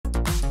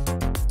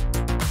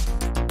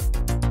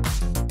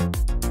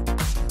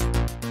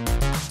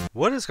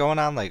What is going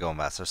on, LEGO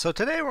Investor? So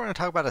today we're going to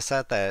talk about a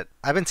set that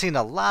I've been seeing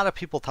a lot of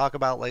people talk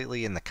about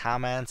lately in the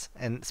comments,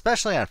 and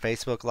especially on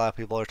Facebook, a lot of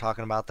people are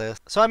talking about this.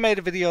 So I made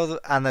a video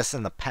on this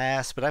in the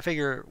past, but I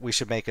figure we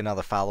should make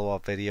another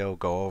follow-up video,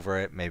 go over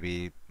it.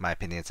 Maybe my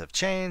opinions have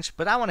changed,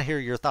 but I want to hear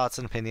your thoughts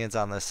and opinions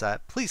on this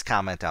set. Please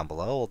comment down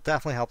below. It will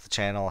definitely help the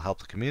channel, help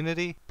the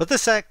community. But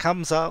this set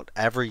comes out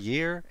every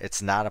year.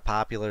 It's not a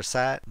popular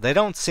set. They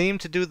don't seem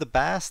to do the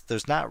best.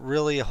 There's not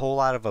really a whole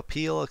lot of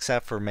appeal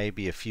except for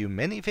maybe a few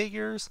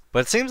minifigures.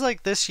 But it seems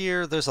like this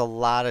year there's a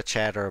lot of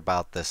chatter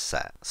about this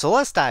set. So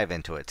let's dive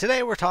into it.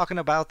 Today we're talking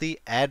about the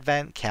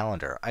Advent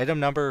Calendar,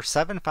 item number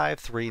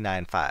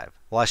 75395.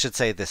 Well, I should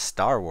say this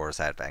Star Wars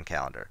Advent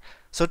Calendar.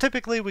 So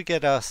typically we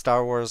get a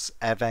Star Wars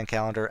Advent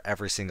Calendar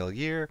every single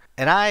year,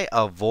 and I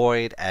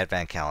avoid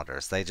Advent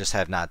Calendars. They just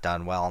have not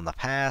done well in the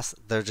past.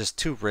 They're just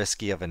too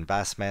risky of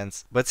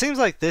investments. But it seems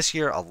like this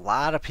year a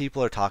lot of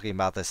people are talking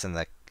about this in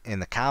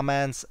the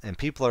comments, and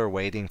people are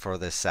waiting for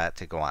this set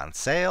to go on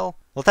sale.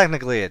 Well,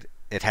 technically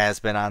it has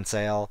been on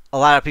sale. A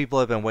lot of people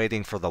have been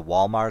waiting for the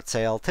Walmart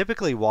sale.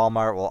 Typically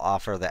Walmart will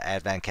offer the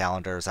Advent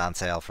Calendars on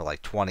sale for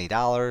like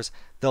 $20.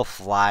 They'll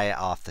fly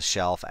off the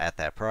shelf at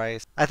that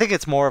price. I think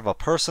it's more of a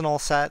personal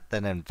set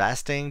than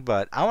investing,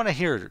 but I want to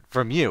hear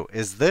from you.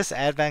 Is this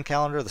Advent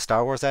Calendar, the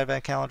Star Wars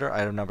Advent Calendar,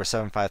 item number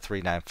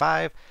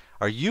 75395,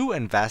 are you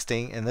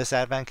investing in this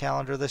Advent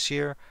Calendar this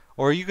year?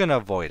 Or are you going to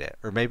avoid it?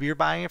 Or maybe you're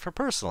buying it for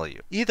personal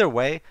use. Either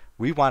way,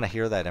 we want to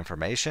hear that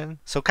information.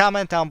 So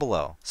comment down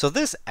below. So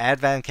this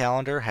Advent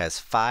Calendar has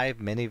 5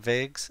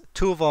 minifigs.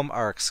 2 of them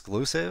are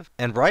exclusive.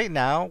 And right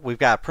now, we've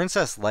got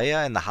Princess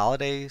Leia in the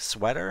holiday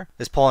sweater.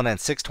 Is pulling in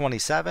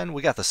 $6.27.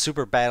 We got the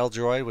Super Battle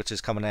Droid, which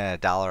is coming in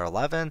at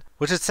 $1.11.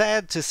 Which is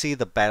sad to see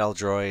the Battle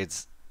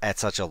Droids at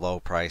such a low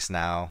price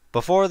now.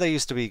 Before they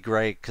used to be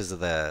great because of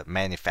the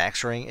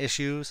manufacturing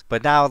issues,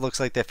 but now it looks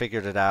like they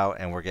figured it out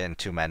and we're getting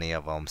too many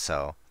of them,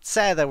 so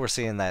sad that we're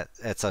seeing that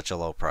at such a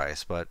low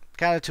price, but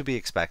kind of to be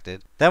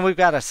expected. Then we've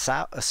got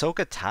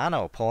Ahsoka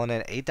Tano pulling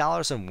in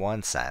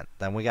 $8.01.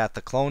 Then we got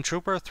the Clone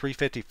Trooper,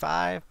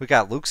 $3.55. We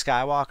got Luke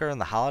Skywalker in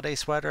the holiday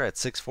sweater at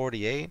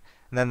 $6.48.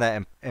 And then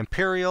the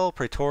Imperial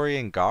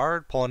Praetorian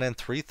Guard pulling in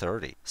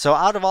 $3.30. So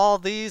out of all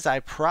of these, I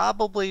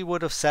probably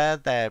would have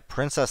said that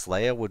Princess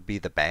Leia would be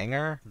the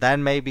banger.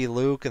 Then maybe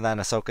Luke and then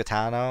Ahsoka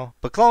Tano.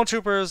 But Clone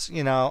Troopers,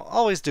 you know,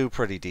 always do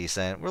pretty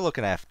decent. We're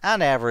looking at,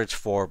 on average,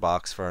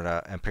 $4 for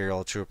an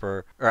Imperial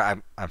Trooper. Or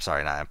I'm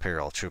sorry, not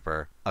Imperial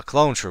Trooper. A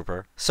Clone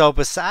Trooper. So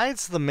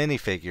besides the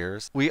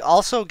minifigures, we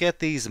also get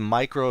these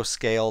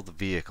micro-scaled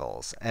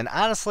vehicles. And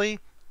honestly,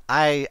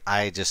 I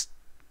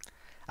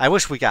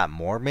wish we got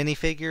more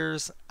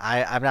minifigures.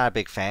 I'm not a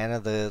big fan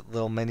of the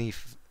little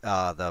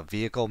the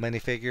vehicle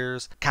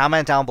minifigures.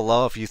 Comment down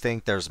below if you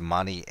think there's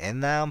money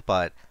in them,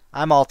 but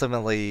I'm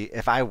ultimately,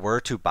 if I were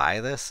to buy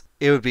this,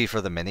 it would be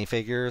for the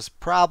minifigures,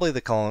 probably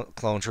the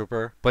Clone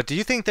Trooper. But do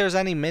you think there's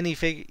any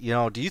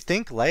minifigure, do you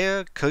think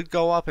Leia could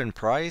go up in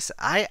price?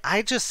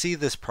 I just see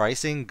this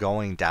pricing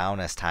going down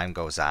as time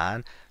goes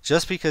on,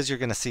 just because you're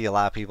going to see a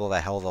lot of people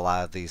that held a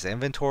lot of these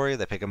inventory,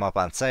 they pick them up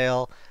on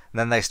sale, and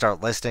then they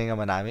start listing them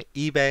on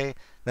eBay, then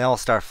they'll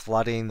start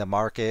flooding the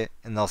market,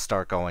 and they'll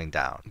start going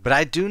down. But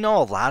I do know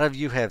a lot of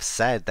you have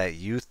said that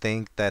you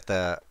think that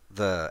the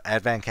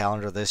Advent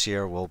Calendar this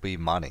year will be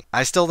money.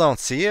 I still don't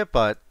see it,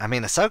 but I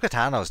mean, Ahsoka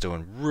Tano is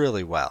doing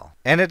really well.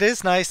 And it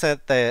is nice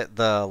that the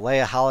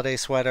Leia holiday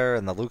sweater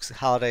and the Luke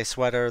holiday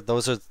sweater,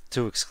 those are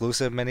 2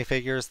 exclusive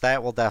minifigures.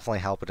 That will definitely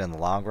help it in the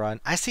long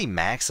run. I see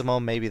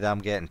maximum maybe them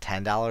getting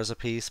 $10 a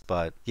piece,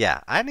 but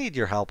yeah, I need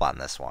your help on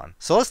this one.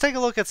 So let's take a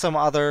look at some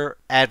other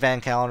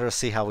Advent Calendars,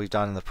 see how we've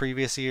done in the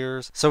previous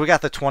years. So we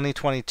got the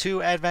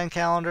 2022 Advent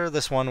Calendar.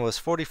 This one was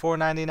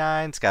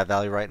 $44.99. It's got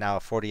value right now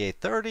of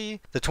 $48.30.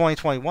 The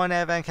 2021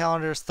 Advent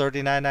Calendar is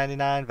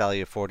 $39.99,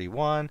 value of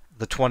 $41.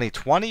 The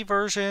 2020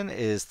 version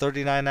is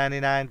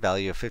 $39.99,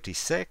 value of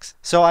 $56.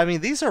 So I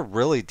mean, these are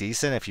really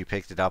decent if you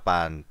picked it up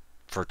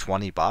for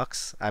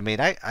 $20. I mean,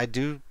 I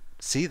do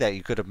see that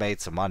you could have made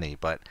some money,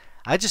 but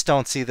I just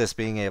don't see this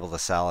being able to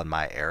sell in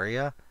my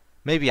area.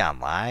 Maybe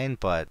online,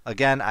 but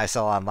again, I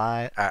sell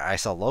online, I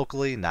sell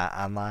locally, not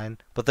online.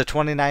 But the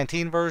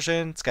 2019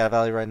 version, it's got a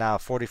value right now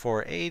of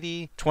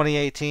 $44.80.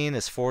 2018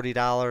 is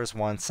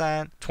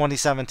 $40.01.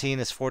 2017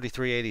 is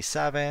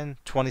 $43.87.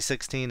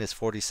 2016 is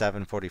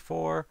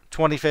 $47.44.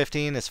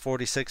 2015 is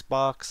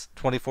 $46.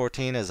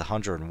 2014 is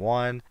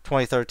 $101.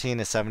 2013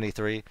 is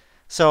 $73.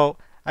 So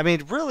I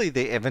mean, really,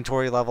 the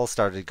inventory level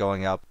started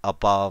going up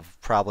above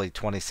probably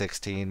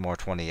 2016, more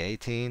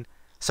 2018.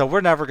 So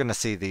we're never going to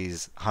see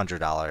these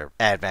 $100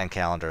 Advent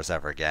Calendars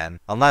ever again,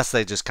 unless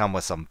they just come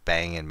with some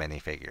banging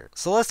minifigures.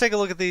 So let's take a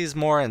look at these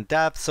more in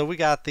depth. So we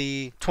got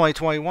the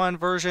 2021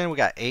 version. We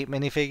got 8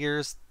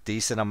 minifigures,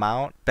 decent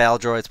amount. Battle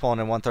Droids pulling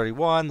in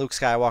 $131. Luke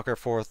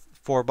Skywalker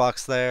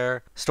 $4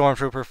 there.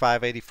 Stormtrooper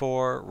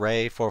 $584.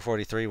 Rey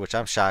 $443, which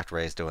I'm shocked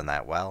Rey's doing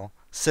that well.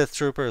 Sith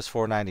Trooper is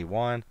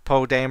 $4.91.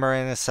 Poe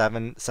Dameron is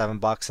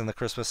 $7 in the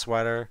Christmas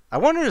sweater. I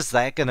wonder, is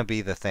that going to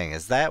be the thing?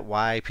 Is that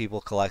why people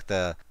collect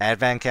the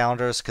advent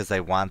calendars, because they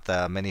want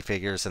the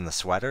minifigures and the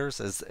sweaters?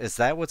 Is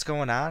that what's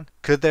going on?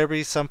 Could there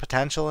be some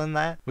potential in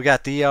that? We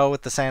got Dio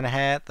with the Santa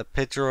hat, the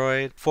Pit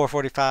Droid,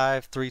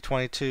 $4.45,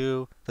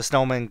 $3.22, the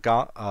Snowman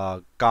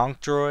Gonk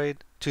Droid,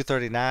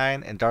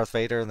 $2.39, and Darth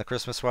Vader in the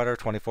Christmas sweater,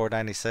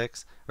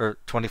 $24.96 or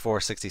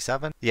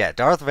 $24.67. Yeah,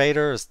 Darth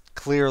Vader is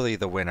clearly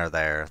the winner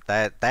there.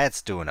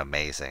 That's doing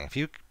amazing. If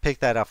you pick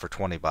that up for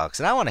 $20,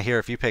 and I want to hear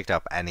if you picked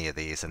up any of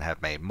these and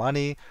have made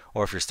money,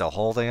 or if you're still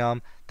holding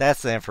them.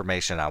 That's the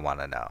information I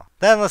want to know.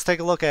 Then let's take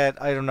a look at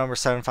item number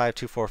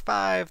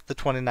 75245, the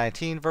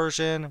 2019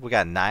 version. We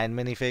got 9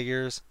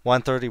 minifigures,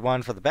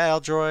 131 for the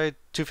Battle Droid,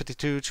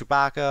 252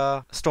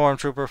 Chewbacca,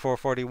 Stormtrooper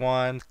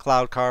 441,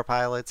 Cloud Car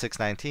Pilot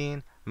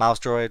 619, Mouse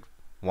Droid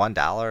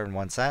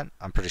 $1.01.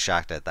 I'm pretty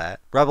shocked at that.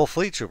 Rebel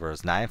Fleet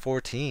Troopers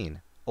 $9.14.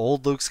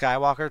 Old Luke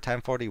Skywalker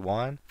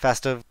 $10.41.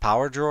 Festive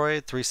Power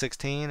Droid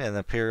 $3.16 and the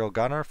Imperial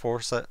Gunner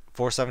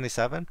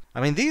 $4.77.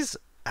 I mean these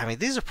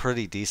are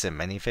pretty decent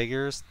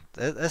minifigures.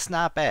 That's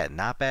not bad.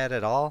 Not bad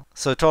at all.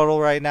 So total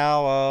right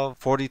now of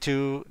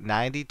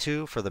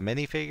 $42.92 for the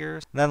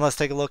minifigures. Then let's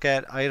take a look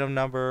at item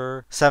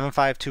number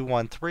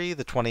 75213,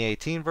 the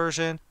 2018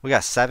 version. We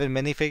got 7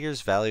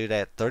 minifigures valued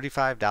at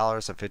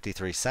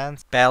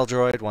 $35.53. Battle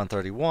Droid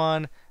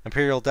 $131.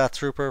 Imperial Death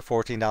Trooper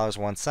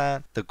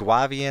 $14.01. The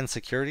Guavian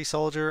Security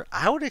Soldier.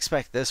 I would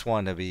expect this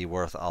one to be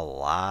worth a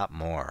lot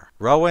more.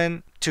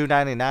 Rowan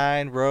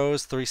 $2.99.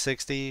 Rose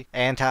 $3.60.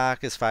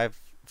 Antok is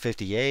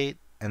 $5.58.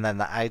 And then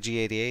the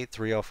IG-88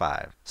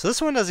 $3.05. So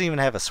this one doesn't even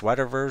have a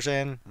sweater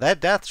version.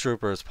 That Death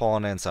Trooper is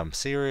pulling in some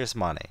serious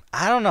money.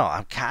 I don't know.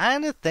 I'm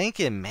kind of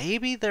thinking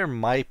maybe there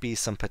might be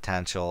some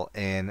potential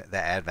in the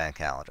advent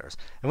calendars.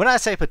 And when I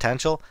say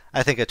potential,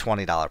 I think a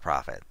 $20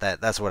 profit.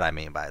 That's what I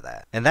mean by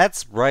that. And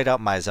that's right up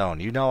my zone.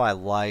 You know I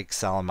like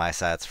selling my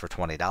sets for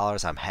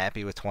 $20. I'm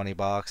happy with $20.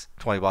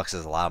 $20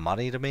 is a lot of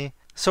money to me.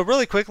 So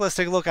really quick, let's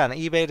take a look on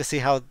eBay to see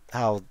how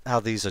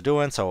these are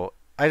doing. So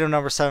item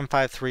number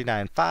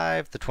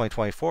 75395, the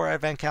 2024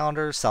 advent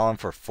calendar, selling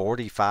for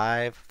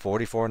 $45,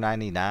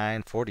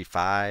 $44.99,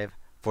 $45,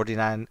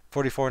 $49,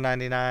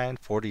 $44.99,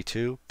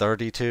 $42,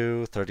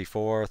 $32,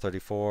 $34,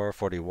 $34,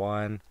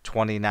 $41,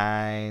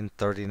 $29,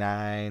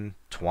 $39,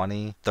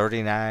 $20,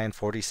 $39,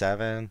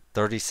 $47,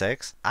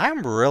 $36.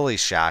 I'm really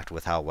shocked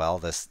with how well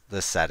this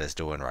set is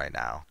doing right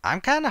now.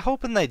 I'm kind of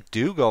hoping they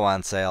do go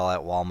on sale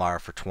at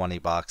Walmart for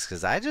 $20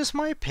 because I just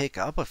might pick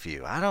up a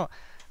few. I don't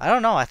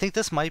know. I think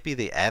this might be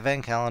the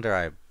advent calendar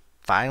I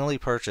finally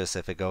purchase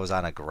if it goes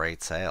on a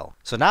great sale.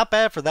 So not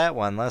bad for that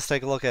one. Let's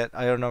take a look at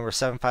item number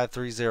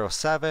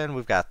 75307.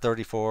 We've got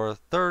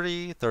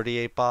 $34.30,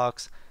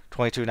 $38,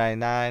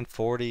 $22.99,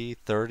 $40,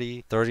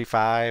 $30,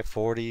 $35,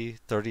 $40,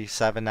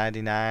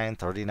 $37.99,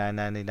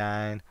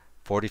 $39.99,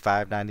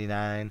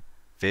 $45.99,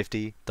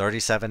 $50,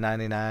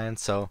 $37.99.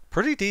 So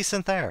pretty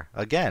decent there.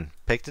 Again,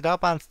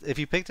 if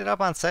you picked it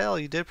up on sale,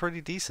 you did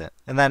pretty decent.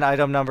 And then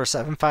item number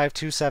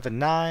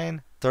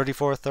 75279,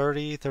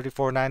 $34.30,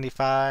 $34.95,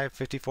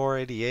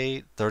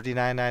 $54.88,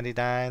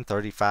 $39.99,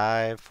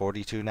 $35,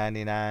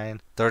 $42.99,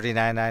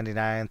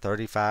 $39.99,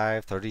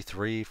 $35,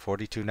 $33,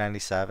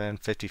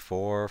 $42.97,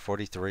 $54,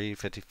 $43,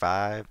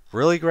 $55.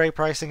 Really great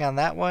pricing on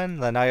that one.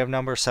 Then item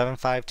number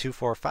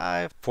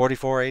 75245,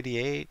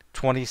 $44.88,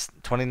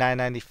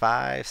 $29.95,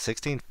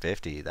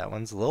 $16.50. That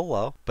one's a little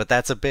low, but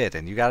that's a bid,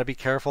 and you got to be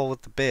careful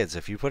with the bids.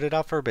 If you put it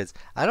up for bids,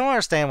 I don't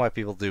understand why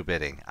people do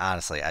bidding.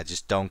 Honestly, I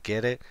just don't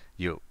get it.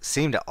 You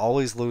seem to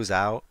always lose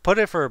out. Put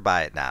it for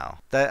buy it now.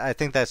 I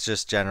think that's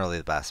just generally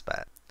the best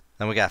bet.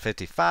 Then we got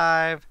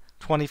 55,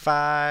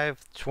 25,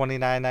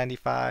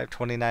 $29.95,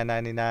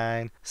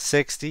 $29.99,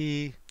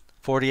 60,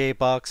 $48,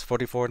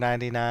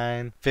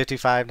 $44.99,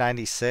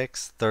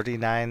 $55.96,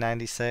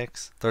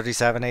 $39.96,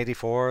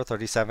 $37.84,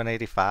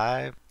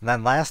 $37.85. And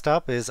then last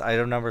up is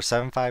item number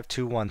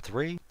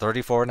 75213,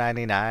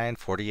 $34.99,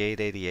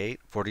 $48.88,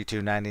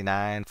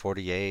 $42.99,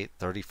 $48,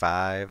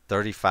 $35,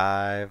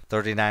 $35,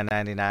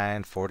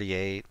 $39.99,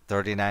 $48,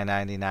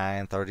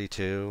 $39.99,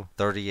 $32,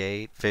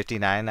 $38,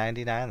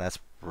 $59.99. That's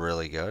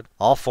really good.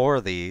 All 4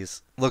 of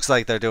these looks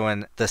like they're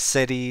doing the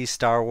City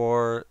Star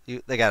Wars.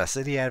 They got a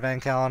City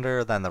advent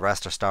calendar, then the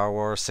rest are Star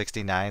Wars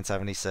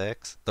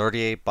 $69.76,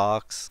 $38,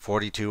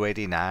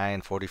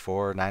 $42.89,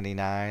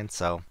 $44.99.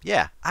 So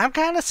yeah, I'm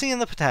kind of seeing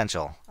the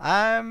potential.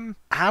 I'm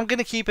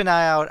gonna keep an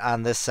eye out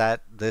on this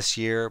set this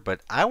year,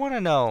 but I want to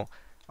know,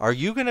 are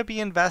you going to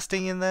be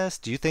investing in this?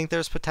 Do you think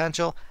there's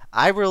potential?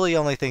 I really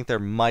only think there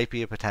might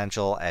be a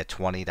potential at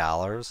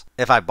 $20.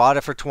 If I bought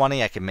it for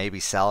 $20, I can maybe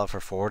sell it for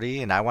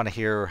 $40, and I want to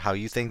hear how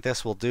you think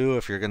this will do,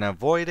 if you're going to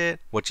avoid it,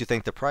 what you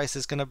think the price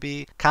is going to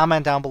be.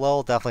 Comment down below.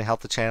 It'll definitely help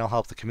the channel,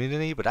 help the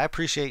community, but I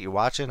appreciate you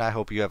watching. I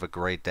hope you have a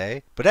great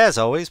day. But as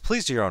always,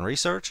 please do your own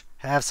research,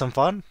 have some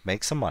fun,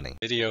 make some money.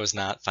 Video is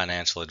not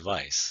financial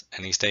advice.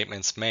 Any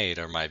statements made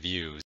are my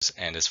views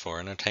and is for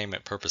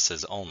entertainment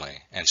purposes only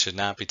and should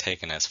not be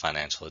taken as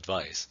financial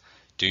advice.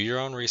 Do your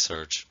own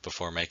research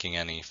before making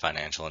any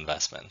financial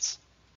investments.